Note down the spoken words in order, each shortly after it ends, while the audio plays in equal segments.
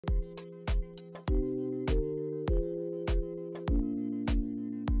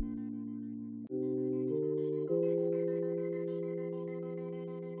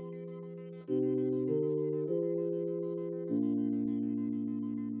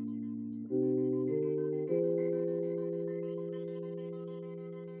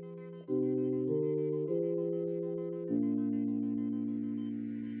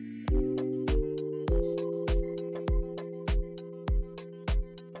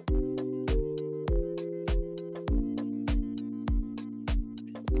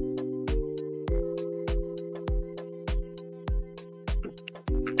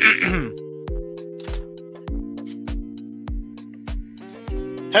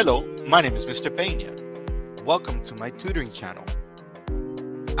Hello, my name is Mr. Pena. Welcome to my tutoring channel.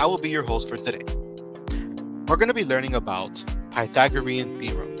 I will be your host for today. We're going to be learning about Pythagorean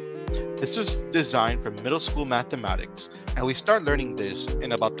Theorem. This is designed for middle school mathematics, and we start learning this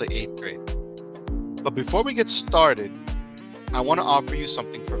in about the 8th grade. But before we get started, I want to offer you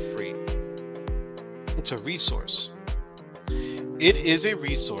something for free. It's a resource. It is a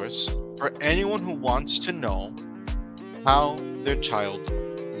resource for anyone who wants to know how their child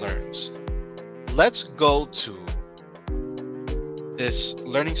learns. Let's go to this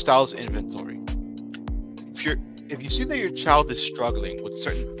learning styles inventory. If you see that your child is struggling with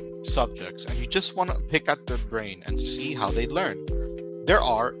certain subjects and you just want to pick at their brain and see how they learn, there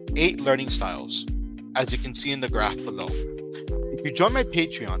are 8 learning styles, as you can see in the graph below. If you join my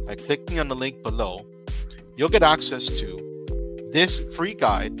Patreon by clicking on the link below, you'll get access to this free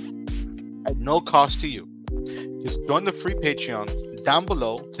guide at no cost to you. Just join the free Patreon down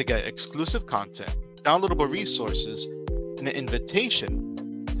below to get exclusive content, downloadable resources, and an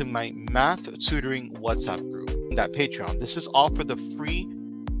invitation to my math tutoring WhatsApp group. That Patreon. This is all for the free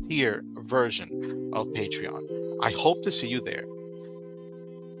tier version of Patreon. I hope to see you there.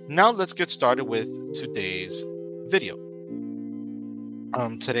 Now let's get started with today's video.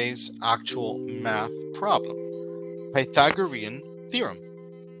 Today's actual math problem, Pythagorean Theorem.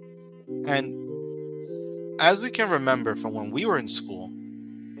 And as we can remember from when we were in school,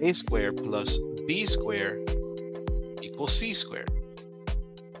 a squared plus b squared equals c squared.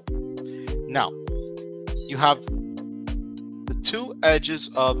 Now, you have the 2 edges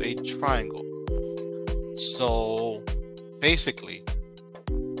of a triangle. So basically,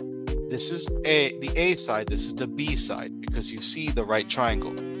 this is the A side, this is the B side, because you see the right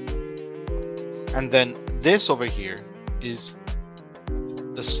triangle. And then this over here is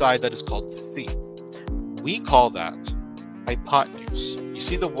the side that is called C. We call that hypotenuse. You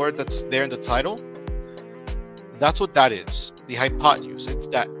see the word that's there in the title? That's what that is, the hypotenuse. It's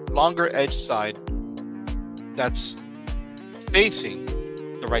that longer edge side that's facing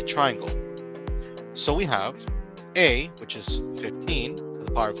the right triangle. So we have A, which is 15 to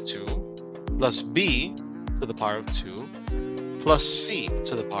the power of 2, plus B to the power of 2, plus C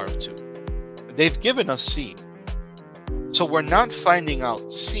to the power of 2. They've given us C. So we're not finding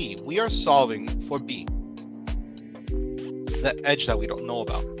out C, we are solving for B, the edge that we don't know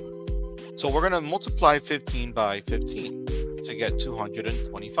about. So we're going to multiply 15 by 15 to get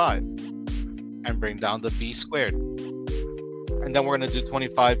 225 and bring down the B squared. And then we're going to do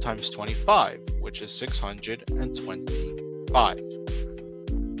 25 times 25, which is 625.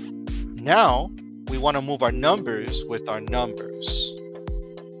 Now we want to move our numbers with our numbers.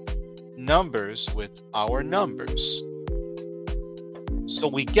 Numbers with our numbers. So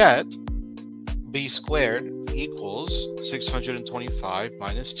we get b squared equals 625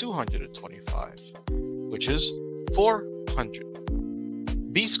 minus 225, which is 400.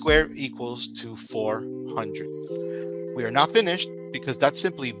 B squared equals to 400. We are not finished because that's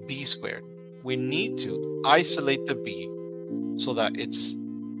simply b squared. We need to isolate the b so that it's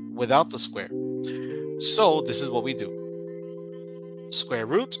without the square. So this is what we do. Square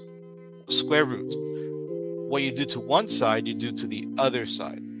root, square root. What you do to one side, you do to the other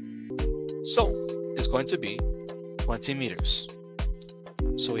side. So it's going to be 20 meters.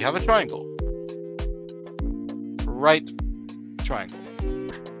 So we have a triangle. Right triangle.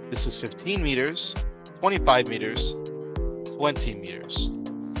 This is 15 meters, 25 meters, 20 meters.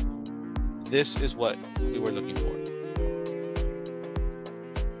 This is what we were looking for.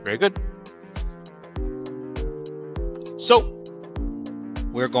 Very good. So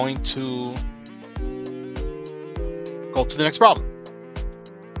we're going to go to the next problem.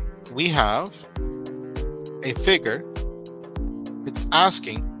 We have a figure. It's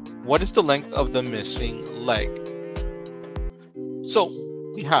asking, what is the length of the missing leg? So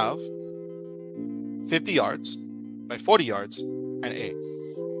we have 50 yards by 40 yards and A.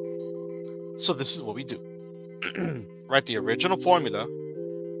 So this is what we do. Write the original formula,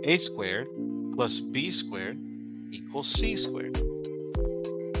 A squared plus B squared equals C squared.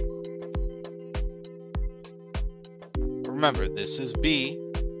 Remember, this is B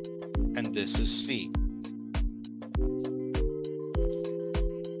and this is C.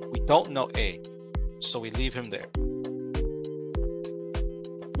 We don't know A, so we leave him there.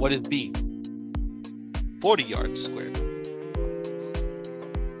 What is B? 40 yards squared.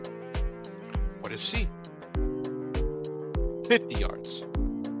 What is C? 50 yards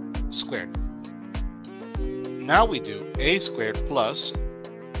squared. Now we do A squared plus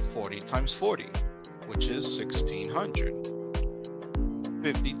 40 times 40, which is 1600.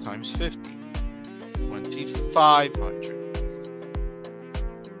 50 times 50, 2500.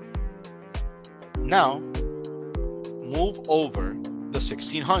 Now, move over the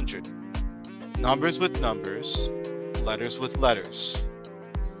 1600. Numbers with numbers, letters with letters.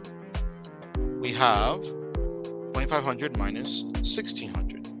 We have 2500 minus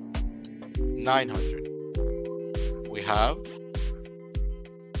 1600. 900. We have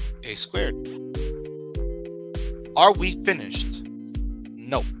a squared. Are we finished?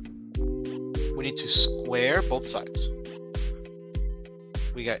 No. We need to square both sides.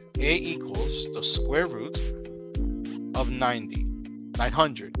 We got a equals the square root of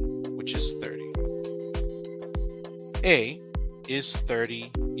 900, which is 30. A is 30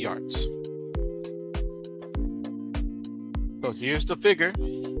 yards. So here's the figure: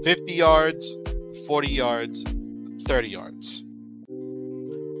 50 yards, 40 yards, 30 yards.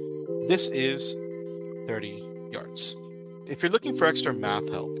 This is 30 yards. If you're looking for extra math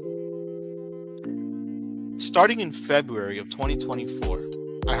help, starting in February of 2024,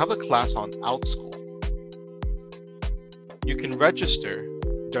 I have a class on OutSchool. You can register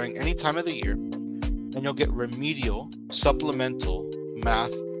during any time of the year, and you'll get remedial supplemental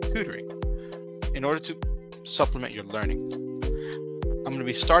math tutoring in order to supplement your learning. I'm going to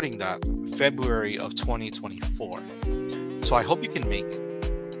be starting that February of 2024. So I hope you can make it,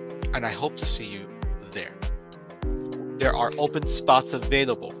 and I hope to see you there. There are open spots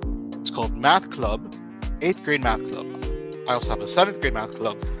available. It's called Math Club, 8th grade Math Club. I also have a 7th grade Math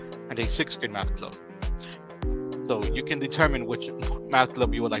Club and a 6th grade Math Club. So you can determine which math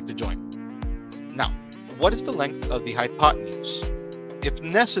club you would like to join. Now, what is the length of the hypotenuse? If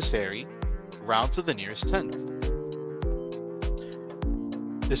necessary, round to the nearest tenth.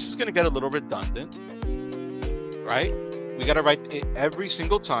 This is going to get a little redundant, right? We got to write it every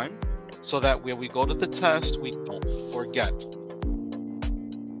single time so that when we go to the test, we don't forget.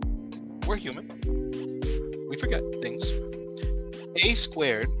 We're human. We forget things. A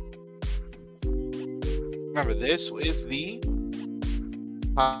squared. Remember, this is the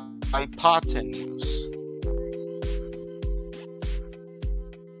hypotenuse.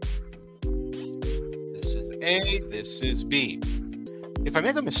 This is A, this is B. If I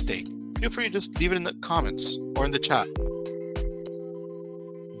make a mistake, feel free to just leave it in the comments or in the chat.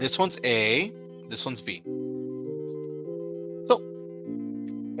 This one's A, this one's B. So,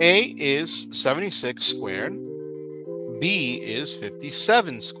 A is 76 squared, B is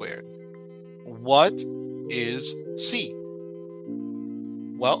 57 squared. What is C?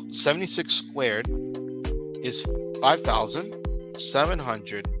 Well, 76 squared is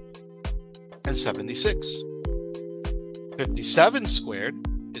 5,776. 57 squared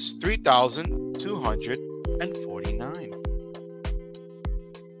is 3,249.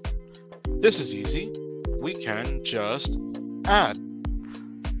 This is easy. We can just add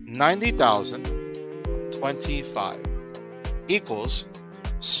 90,025 equals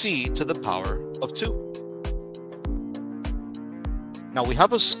C to the power of 2. Now we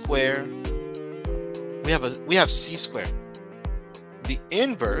have a square. We have C squared. The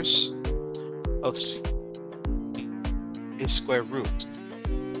inverse of C is square root.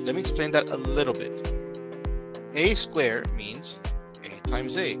 Let me explain that a little bit. A squared means A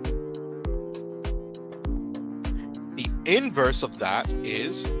times A. The inverse of that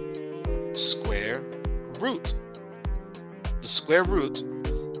is square root. The square root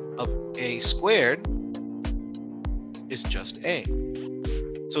of A squared is just A.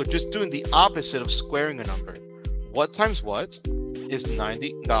 So just doing the opposite of squaring a number. What times what is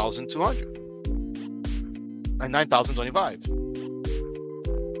 90,200? And 9,025.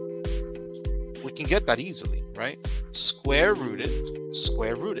 We can get that easily, right? Square root it,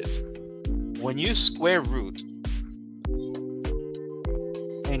 square root it. When you square root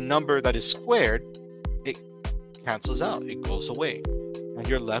a number that is squared, it cancels out, it goes away, and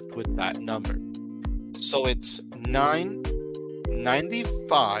you're left with that number. So it's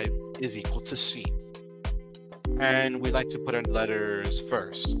 995 is equal to C. And we like to put in letters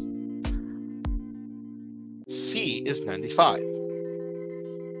first. C is 95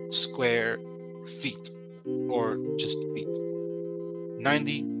 square feet, or just feet.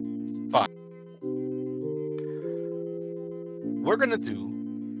 95. We're going to do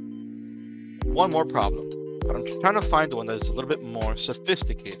one more problem, but I'm trying to find one that is a little bit more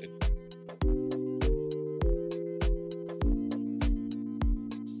sophisticated.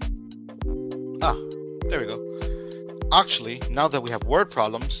 There we go. Actually, now that we have word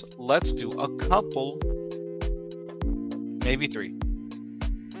problems, let's do a couple, maybe 3.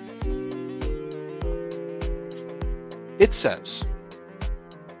 It says,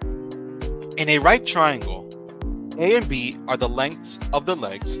 in a right triangle, A and B are the lengths of the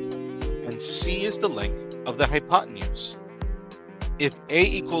legs, and C is the length of the hypotenuse. If A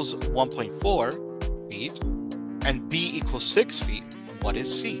equals 1.4 feet and B equals 6 feet, what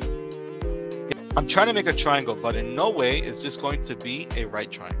is C? I'm trying to make a triangle, but in no way is this going to be a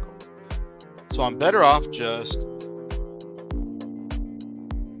right triangle. So I'm better off just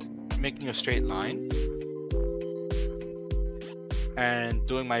making a straight line and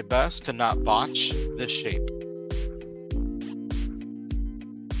doing my best to not botch this shape.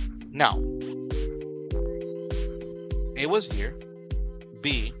 Now, A was here,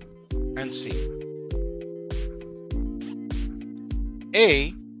 B, and C.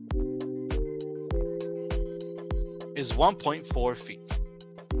 A is 1.4 feet.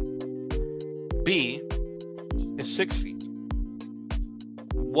 B is 6 feet.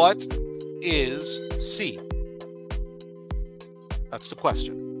 What is C? That's the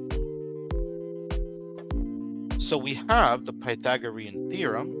question. So we have the Pythagorean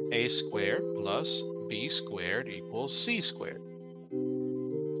theorem, a squared plus b squared equals c squared.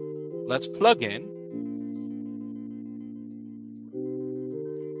 Let's plug in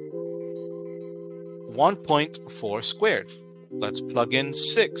 (1.4 squared). Let's plug in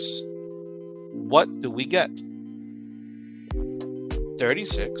 6. What do we get?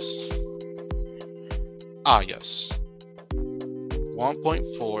 36. Yes.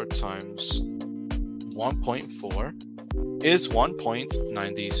 1.4 times 1.4 is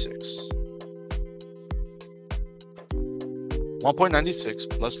 1.96. 1.96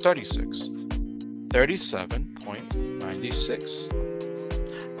 plus 36, 37.96.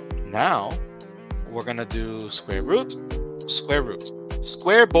 Now we're gonna do square root, square root,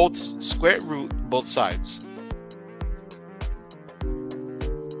 square root both sides.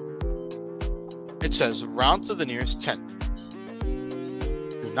 It says round to the nearest tenth.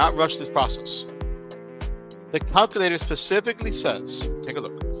 Do not rush this process. The calculator specifically says, take a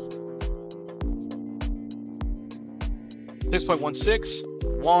look, 6.16,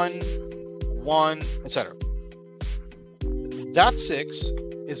 1, 1, etc. That 6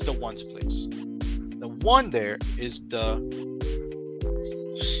 is the ones place. The 1 there is the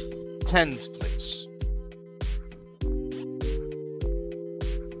tens place.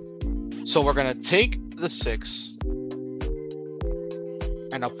 So we're going to take the 6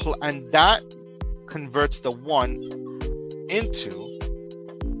 and that converts the 1 into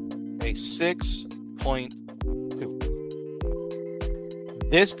a 6.2.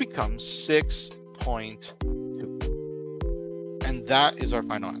 This becomes 6.2. And that is our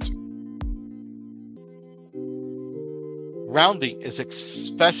final answer. Rounding is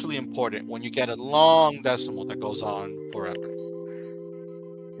especially important when you get a long decimal that goes on forever.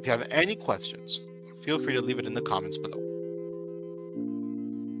 If you have any questions, feel free to leave it in the comments below.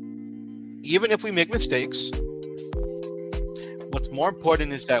 Even if we make mistakes, what's more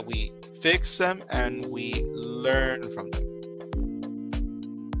important is that we fix them and we learn from them.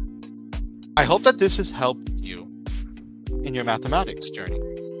 I hope that this has helped you in your mathematics journey.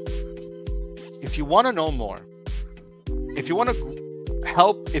 If you want to know more, if you want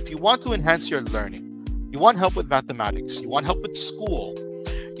to enhance your learning, you want help with mathematics, you want help with school,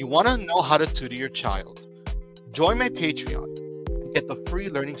 you want to know how to tutor your child, join my Patreon and get the free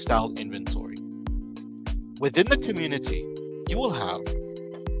learning style inventory. Within the community, you will have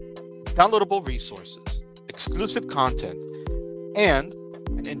downloadable resources, exclusive content, and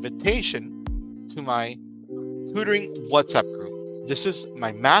an invitation to my tutoring WhatsApp group. This is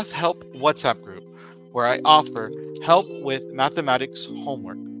my Math Help WhatsApp group where I offer help with mathematics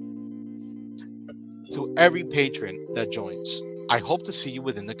homework to every patron that joins. I hope to see you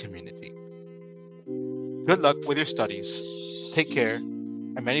within the community. Good luck with your studies. Take care,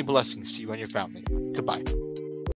 and many blessings to you and your family. Goodbye.